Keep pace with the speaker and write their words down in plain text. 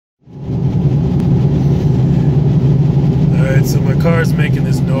car's making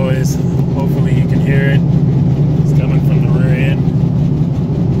this noise. Hopefully you can hear it. It's coming from the rear end.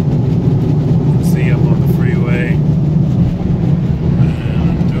 See, I'm on the freeway. And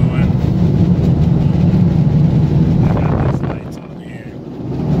I'm doing. I got these lights on here.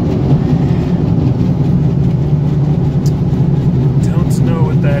 Don't know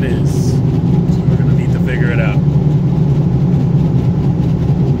what that is. So we're gonna need to figure it out.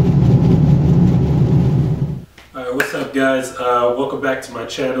 What's up, guys? Welcome back to my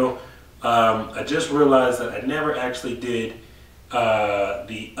channel. I just realized that I never actually did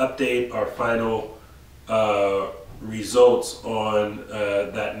the update or final results on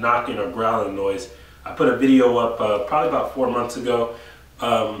that knocking or growling noise. I put a video up probably about 4 months ago.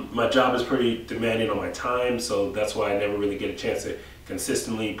 My job is pretty demanding on my time, so that's why I never really get a chance to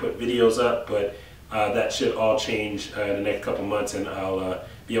consistently put videos up, but that should all change in the next couple months, and I'll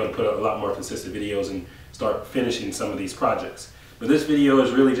be able to put a lot more consistent videos and start finishing some of these projects. But this video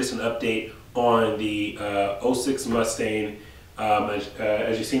is really just an update on the 06 Mustang.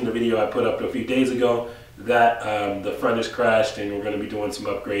 As you seen in the video I put up a few days ago, that the front is crashed, and we're going to be doing some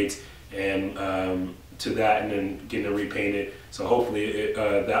upgrades and to that, and then getting it repainted. So hopefully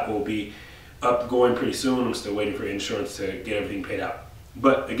that will be up going pretty soon. I'm still waiting for insurance to get everything paid out.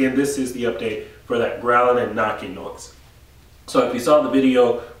 But again, this is the update for that growling and knocking noise. So if you saw the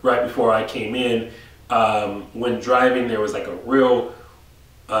video right before I came in, when driving, there was like a real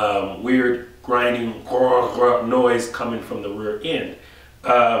weird grinding noise coming from the rear end.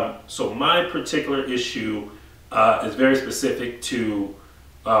 So my particular issue is very specific to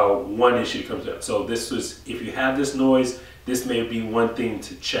one issue that comes up. So this was, if you have this noise, this may be one thing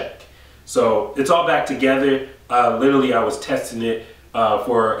to check. So it's all back together. Literally, I was testing it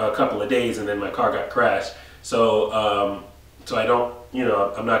for a couple of days, and then my car got crashed. So so I don't,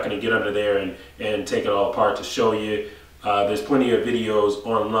 I'm not going to get under there and take it all apart to show you. There's plenty of videos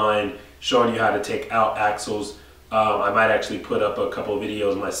online showing you how to take out axles. I might actually put up a couple of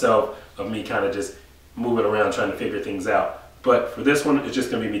videos myself of me kind of just moving around trying to figure things out. But for this one, it's just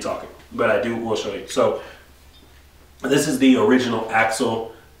going to be me talking. But will show you. So this is the original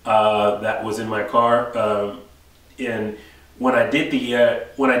axle that was in my car. And when I did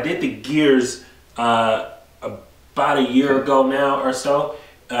the gears about a year ago now or so,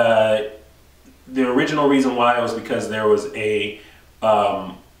 the original reason why was because there was a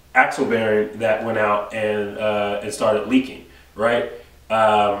axle bearing that went out, and it started leaking, right?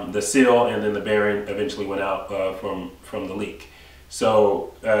 The seal and then the bearing eventually went out from the leak.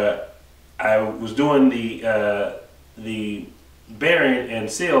 So I was doing the bearing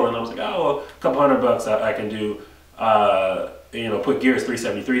and seal, and I was like, oh, well, a couple $100 I can do, put gears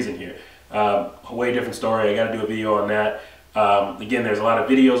 373s in here. A way different story. I got to do a video on that. Again, there's a lot of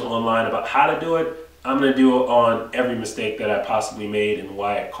videos online about how to do it. I'm going to do it on every mistake that I possibly made and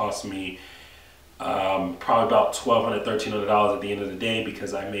why it cost me probably about $1,200, $1,300 at the end of the day,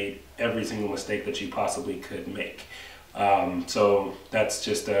 because I made every single mistake that you possibly could make. So that's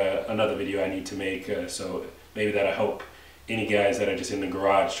just another video I need to make. So maybe that'll help any guys that are just in the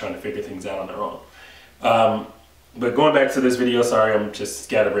garage trying to figure things out on their own. But going back to this video, sorry, I'm just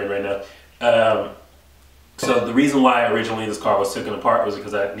scatterbrained right now. So the reason why originally this car was taken apart was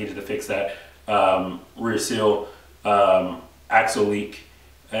because I needed to fix that rear seal axle leak,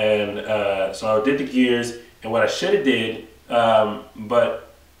 and so I did the gears. And what I should have did,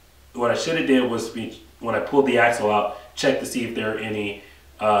 was when I pulled the axle out, check to see if there were any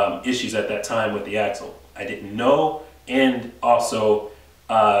issues at that time with the axle. I didn't know, and also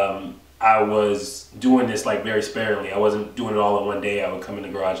I was doing this like very sparingly. I wasn't doing it all in one day. I would come in the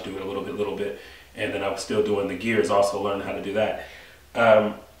garage, do it a little bit, and then I was still doing the gears, also learning how to do that.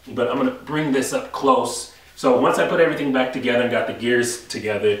 But I'm gonna bring this up close. So once I put everything back together and got the gears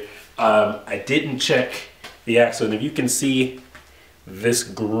together, I didn't check the axle. And if you can see this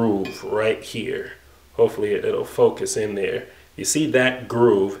groove right here, hopefully it'll focus in there. You see that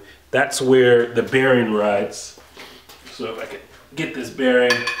groove? That's where the bearing rides. So if I could get this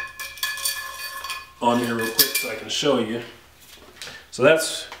bearing on here real quick so I can show you. So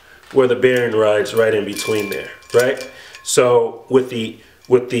that's where the bearing rides, right in between there, right? So with the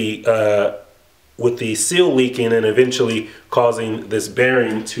seal leaking and eventually causing this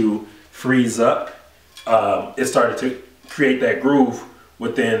bearing to freeze up, it started to create that groove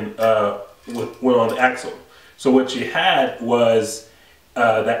within on the axle. So what you had was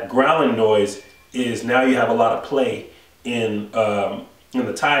that growling noise. Is now you have a lot of play in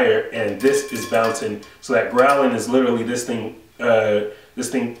the tire, and this is bouncing. So that growling is literally this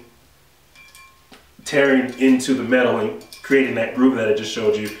thing tearing into the metal and creating that groove that I just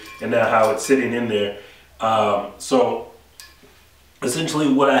showed you, and now how it's sitting in there. So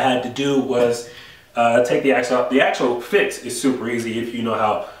essentially what I had to do was take the axle out. The actual fix is super easy if you know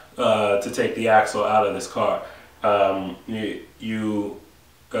how to take the axle out of this car. You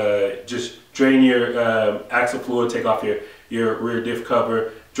just drain your axle fluid, take off your rear diff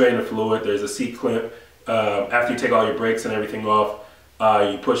cover, drain the fluid. There's a C-clip. After you take all your brakes and everything off,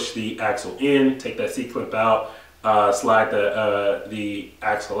 you push the axle in, take that C-clip out, slide the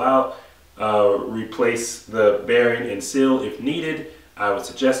axle out, replace the bearing and seal if needed. I would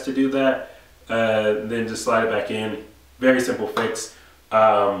suggest to do that. Then just slide it back in. Very simple fix.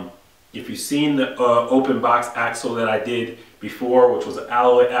 If you've seen the open box axle that I did before, which was an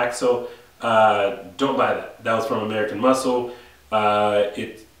alloy axle, don't buy that. That was from American Muscle.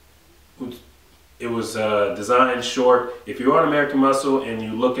 It was designed short. If you're on American Muscle and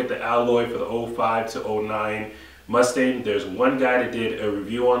you look at the alloy for the 05 to 09 Mustang, there's one guy that did a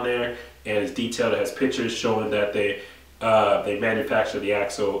review on there, and it's detailed. It has pictures showing that they manufactured the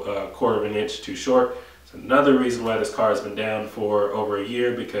axle a quarter of an inch too short. It's another reason why this car has been down for over a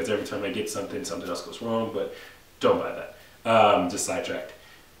year, because every time I get something else goes wrong. But don't buy that. Just sidetracked.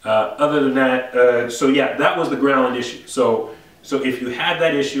 Other than that, so yeah, that was the Growling issue. So if you have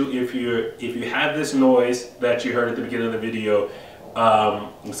that issue, if you have this noise that you heard at the beginning of the video,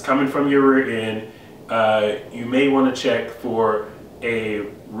 it's coming from your rear end, you may want to check for a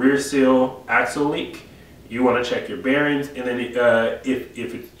rear seal axle leak. You want to check your bearings, and then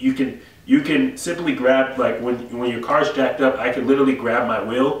you can simply grab, like when your car's jacked up, I could literally grab my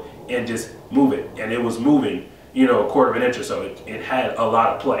wheel and just move it, and it was moving, you know, a quarter of an inch or so. It had a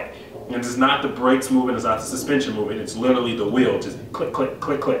lot of play. And it's not the brakes moving, it's not the suspension moving, it's literally the wheel just click, click,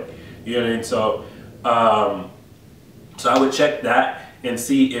 click, click. You know what I mean? So, so I would check that and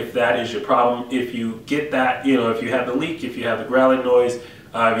see if that is your problem. If you get that, you know, if you have the leak, if you have the growling noise,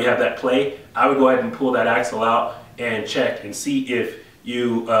 if you have that play, I would go ahead and pull that axle out and check and see if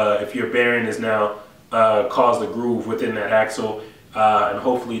your bearing is now caused a groove within that axle, and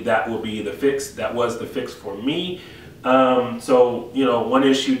hopefully that will be the fix. That was the fix for me. So, you know, one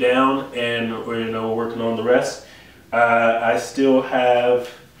issue down, and we're working on the rest. I still have,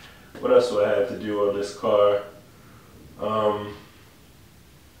 what else do I have to do on this car?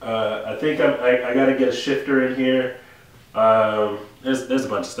 I think I got to get a shifter in here. There's a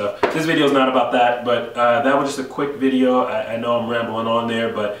bunch of stuff. This video is not about that, but that was just a quick video. I know I'm rambling on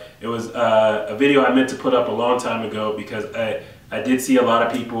there, but it was a video I meant to put up a long time ago, because I did see a lot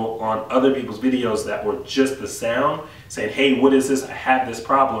of people on other people's videos that were just the sound, saying, hey, what is this? I have this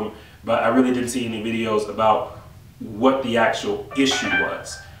problem, but I really didn't see any videos about what the actual issue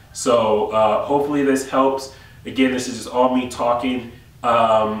was. So hopefully this helps. Again, this is just all me talking,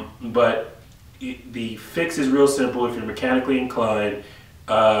 but the fix is real simple. If you're mechanically inclined,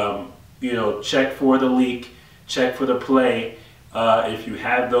 you know, check for the leak, check for the play. If you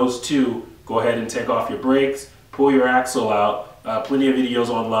have those two, go ahead and take off your brakes, pull your axle out. Plenty of videos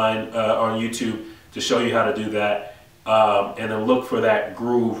online on YouTube to show you how to do that, and then look for that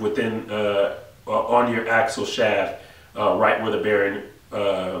groove within on your axle shaft, right where the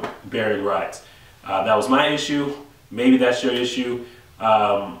bearing rides. That was my issue. Maybe that's your issue.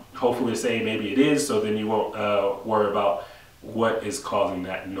 Hopefully, say maybe it is, so then you won't worry about what is causing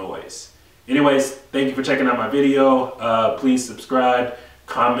that noise. Anyways, thank you for checking out my video. Please subscribe,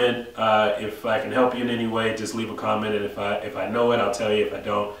 comment. If I can help you in any way, just leave a comment, and if I know it, I'll tell you. If I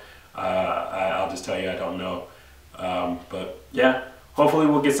don't, I'll just tell you I don't know. But yeah, hopefully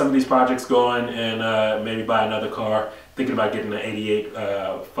we'll get some of these projects going, and maybe buy another car. Thinking about getting an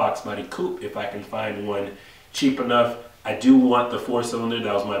 88 Fox body coupe if I can find one cheap enough. I do want the 4-cylinder.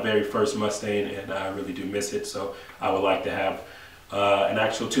 That was my very first Mustang, and I really do miss it. So I would like to have an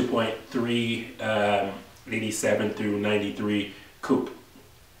actual 2.3 87 through 93 coupe,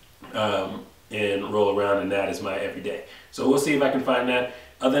 and roll around in that as my everyday. So we'll see if I can find that.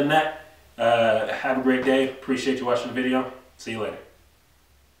 Other than that, have a great day. Appreciate you watching the video. See you later.